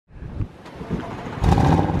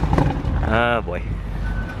Oh boy.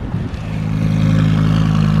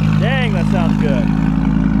 Dang, that sounds good.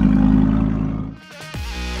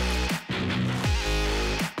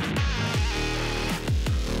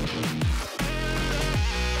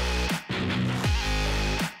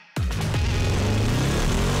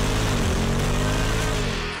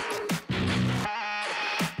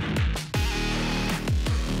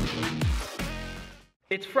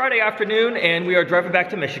 It's Friday afternoon and we are driving back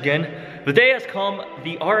to Michigan. The day has come,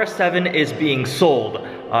 the RS7 is being sold.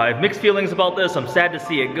 I have mixed feelings about this. I'm sad to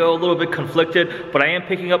see it go, a little bit conflicted, but I am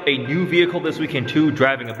picking up a new vehicle this weekend too,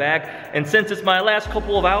 driving it back. And since it's my last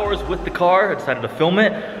couple of hours with the car, I decided to film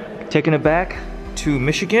it. Taking it back to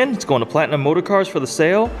Michigan. It's going to Platinum Motor Cars for the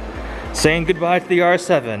sale. Saying goodbye to the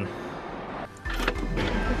RS7.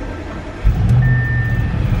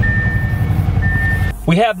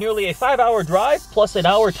 We have nearly a 5-hour drive plus an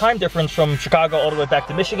hour time difference from Chicago all the way back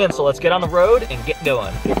to Michigan, so let's get on the road and get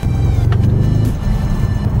going.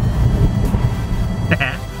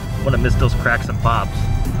 Wanna miss those cracks and pops.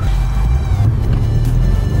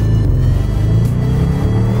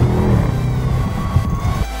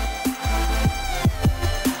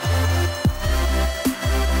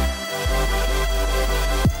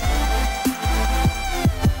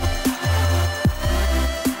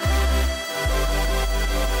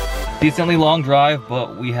 Decently long drive,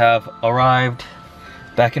 but we have arrived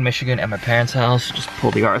back in Michigan at my parents' house. Just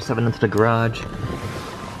pulled the RS7 into the garage.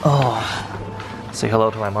 Oh, say hello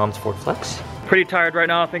to my mom's Ford Flex. Pretty tired right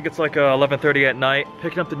now. I think it's like 11:30 at night.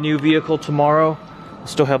 Picking up the new vehicle tomorrow.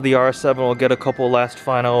 Still have the RS7. We'll get a couple last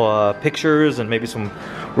final pictures and maybe some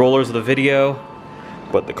rollers of the video.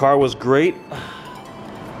 But the car was great.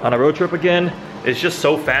 On a road trip again, it's just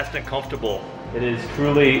so fast and comfortable. It is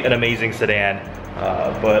truly an amazing sedan.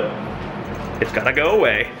 But it's gotta go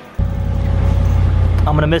away.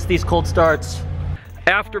 I'm gonna miss these cold starts.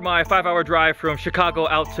 After my 5-hour drive from Chicago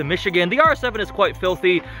out to Michigan, the RS7 is quite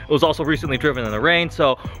filthy. It was also recently driven in the rain,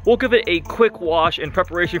 so we'll give it a quick wash in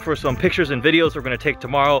preparation for some pictures and videos we're gonna take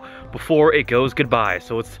tomorrow before it goes goodbye.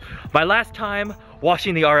 So it's my last time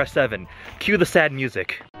washing the RS7. Cue the sad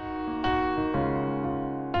music.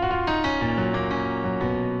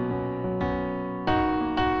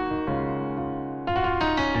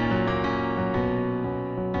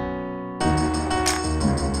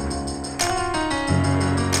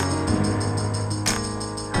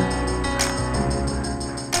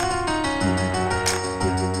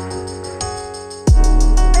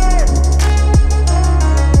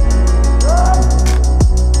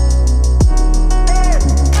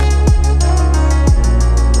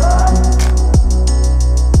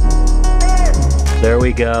 There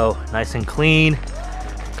we go, nice and clean.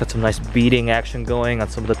 Got some nice beading action going on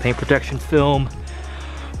some of the paint protection film.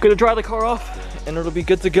 Gonna dry the car off and it'll be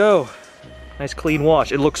good to go. Nice clean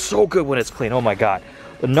wash. It looks so good when it's clean, oh my God.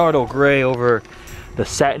 The Nardo gray over the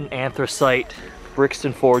satin anthracite,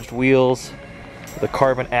 Brixton forged wheels, the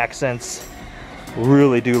carbon accents.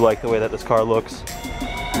 Really do like the way that this car looks.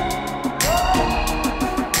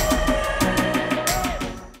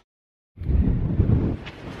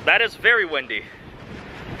 That is very windy.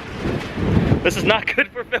 This is not good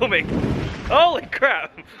for filming. Holy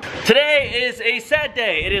crap. Today is a sad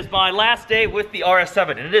day. It is my last day with the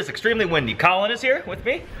RS7 and it is extremely windy. Colin is here with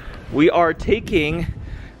me. We are taking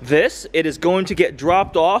this. It is going to get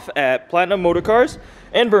dropped off at Platinum Motor Cars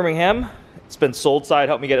in Birmingham. It's been sold, side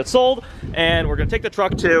helped me get it sold. And we're gonna take the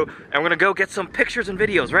truck too and we're gonna go get some pictures and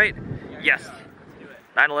videos, right? Yes.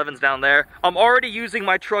 911's down there. I'm already using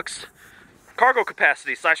my truck's cargo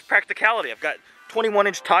capacity / practicality. I've got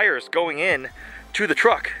 21-inch tires going in to the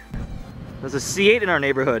truck. There's a C8 in our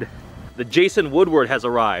neighborhood. The Jason Woodward has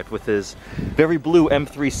arrived with his very blue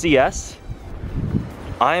M3 CS.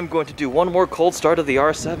 I am going to do one more cold start of the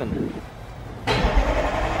RS7.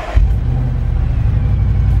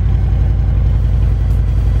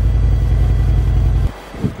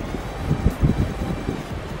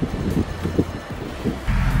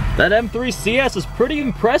 That M3 CS is pretty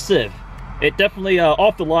impressive. It definitely,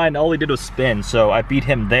 off the line, all he did was spin, so I beat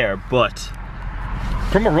him there, but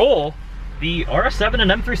from a roll, the RS7 and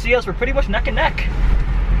M3 CS were pretty much neck and neck.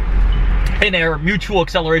 In our mutual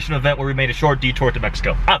acceleration event where we made a short detour to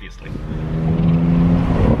Mexico, obviously.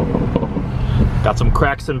 Got some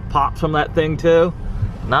cracks and pops from that thing too.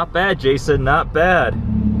 Not bad, Jason, not bad.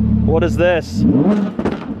 What is this?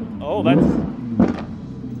 Oh,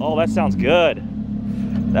 that sounds good.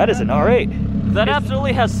 That is an R8. That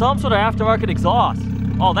absolutely has some sort of aftermarket exhaust.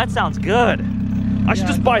 Oh, that sounds good. I should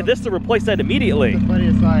just buy this to replace that immediately. It's the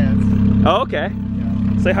funniest science. Oh, okay.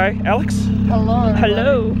 Yeah. Say hi, Alex. Hello.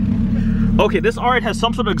 Hello. Okay, this R8 has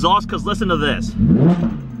some sort of exhaust because listen to this.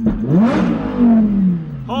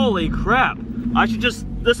 Holy crap. I should just,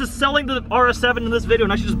 this is selling the RS7 in this video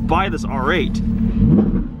and I should just buy this R8.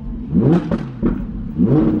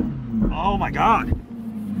 Oh my God.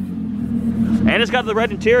 And it's got the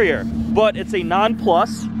red interior, but it's a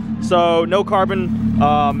non-plus, so no carbon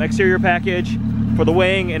exterior package for the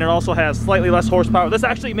wing, and it also has slightly less horsepower. This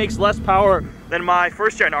actually makes less power than my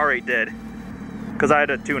first gen R8 did, because I had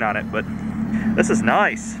a tune on it, but this is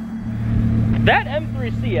nice. That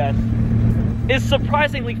M3 CS is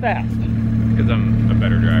surprisingly fast. Because I'm a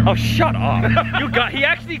better driver. Oh, shut up. He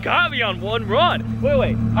actually got me on one run.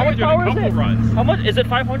 Wait. How much power is it? Runs. How much? Is it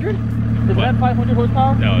 500? Does it have 500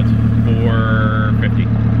 horsepower? No, it's 450.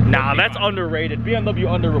 Nah, that's underrated. BMW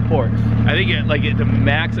underreports. I think the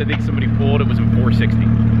max I think somebody pulled, it was in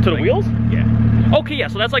 460. To the wheels? Yeah. Okay, yeah,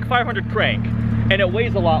 so that's like 500 crank, and it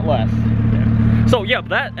weighs a lot less. Yeah. So yeah,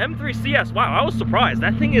 that M3 CS, wow, I was surprised.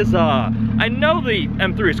 That thing is, I know the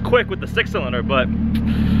M3 is quick with the 6-cylinder, but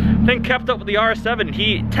thing kept up with the RS7,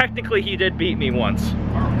 and technically he did beat me once.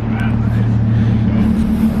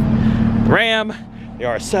 Ram, the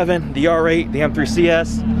RS7, the R8, the M3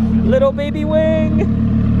 CS, little baby wing.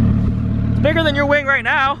 It's bigger than your wing right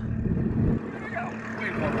now.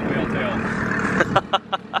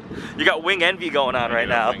 You got wing envy going on right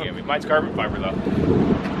now. Mine's carbon fiber though.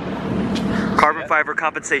 Carbon fiber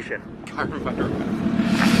compensation. Carbon fiber.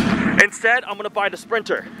 Instead, I'm gonna buy the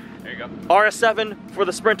Sprinter. There you go. RS7 for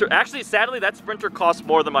the Sprinter. Actually, sadly, that Sprinter costs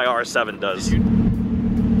more than my RS7 does.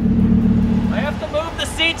 I have to move the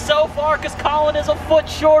seat so far because Colin is a foot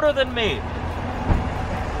shorter than me.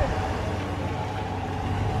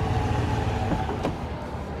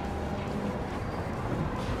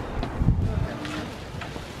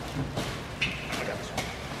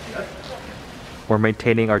 We're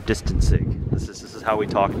maintaining our distancing. This is how we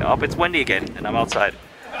talk now. Oh, it's windy again, and I'm outside.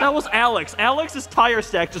 That was Alex. Alex's tire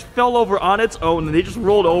stack just fell over on its own, and they just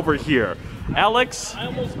rolled over here. Alex. I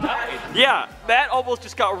almost died. Yeah, Matt almost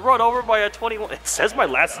just got run over by a 21. It says my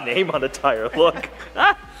last name on the tire. Look.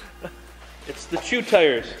 It's the Chew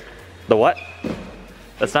tires. The what?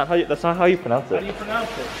 That's not how you pronounce it. How do you pronounce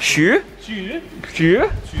it? Chew? Chew.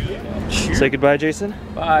 Chew? Chew. Say goodbye, Jason.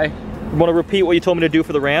 Bye. You want to repeat what you told me to do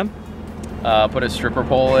for the Ram? Put a stripper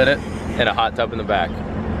pole in it and a hot tub in the back.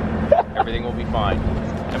 Everything will be fine.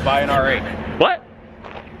 And buy an R8. What?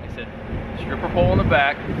 I said stripper pole in the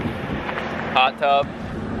back, hot tub,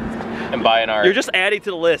 and buy an R8. You're just adding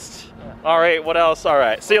to the list. All right, what else? All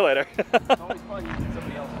right, see you later. It's always fun using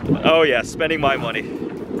somebody else's money. Oh yeah, spending my money.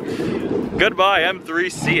 Goodbye, M3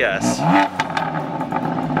 CS.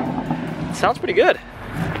 Sounds pretty good.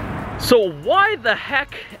 So why the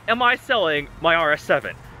heck am I selling my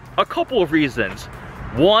RS7? A couple of reasons.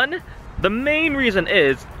 One, the main reason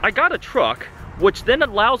is I got a truck, which then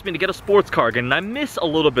allows me to get a sports car again, and I miss a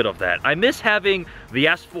little bit of that. I miss having the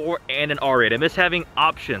S4 and an R8. I miss having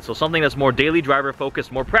options, so something that's more daily driver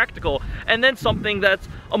focused, more practical, and then something that's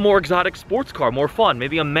a more exotic sports car, more fun,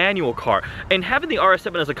 maybe a manual car. And having the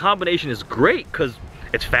RS7 as a combination is great, because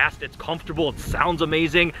it's fast, it's comfortable, it sounds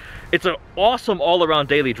amazing. It's an awesome all-around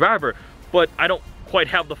daily driver, but I don't quite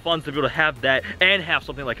have the funds to be able to have that and have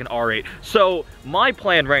something like an R8. So my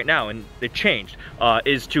plan right now, and it changed,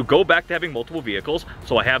 is to go back to having multiple vehicles.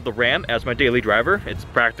 So I have the Ram as my daily driver. It's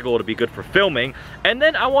practical, it'll be good for filming. And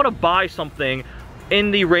then I want to buy something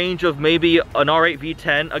in the range of maybe an R8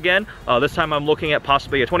 V10 again. This time I'm looking at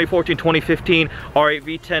possibly a 2014, 2015 R8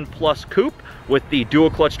 V10 Plus Coupe with the dual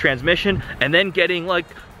clutch transmission, and then getting like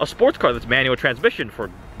a sports car that's manual transmission for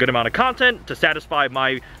a good amount of content to satisfy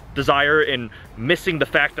my desire in missing the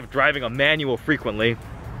fact of driving a manual frequently.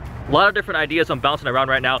 A lot of different ideas I'm bouncing around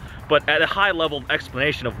right now, but at a high level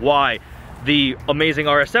explanation of why the amazing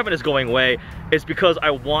RS7 is going away is because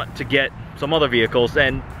I want to get some other vehicles,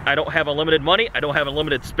 and I don't have unlimited money, I don't have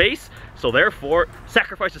unlimited space, so therefore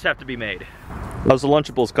sacrifices have to be made. How's the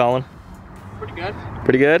Lunchables, Colin? Pretty good.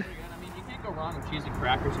 Pretty good? I mean, you can't go wrong with cheese and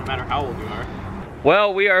crackers no matter how old you are.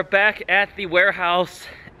 Well, we are back at the warehouse,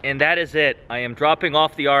 and that is it. I am dropping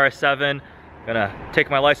off the RS7, gonna take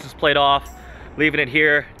my license plate off, leaving it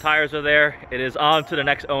here, tires are there, it is on to the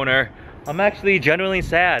next owner. I'm actually genuinely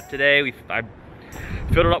sad today. I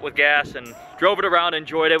filled it up with gas and drove it around,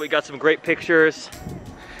 enjoyed it. We got some great pictures.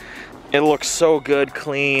 It looks so good,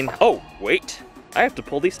 clean. Oh, wait, I have to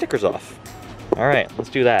pull these stickers off. All right,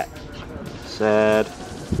 let's do that. Sad,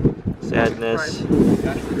 sadness.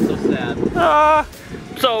 So sad.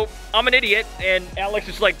 So I'm an idiot, and Alex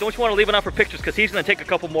is like, don't you want to leave it on for pictures? Because he's gonna take a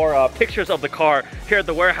couple more pictures of the car here at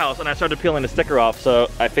the warehouse, and I started peeling the sticker off, so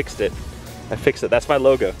I fixed it. That's my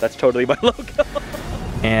logo. That's totally my logo.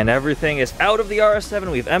 And everything is out of the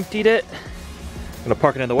RS7. We've emptied it. Gonna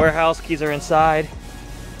park it in the warehouse, keys are inside,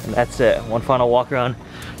 and that's it. One final walk around.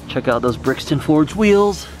 Check out those Brixton Forge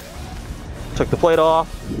wheels. Took the plate off.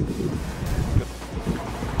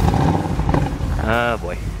 Ah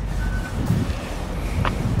boy.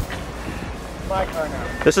 My car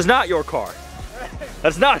now. This is not your car.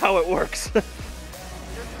 That's not how it works. This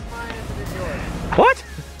is mine and it is yours. What?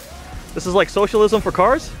 This is like socialism for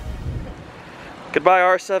cars? Goodbye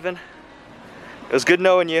R7. It was good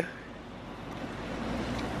knowing you.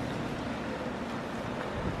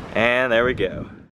 And there we go.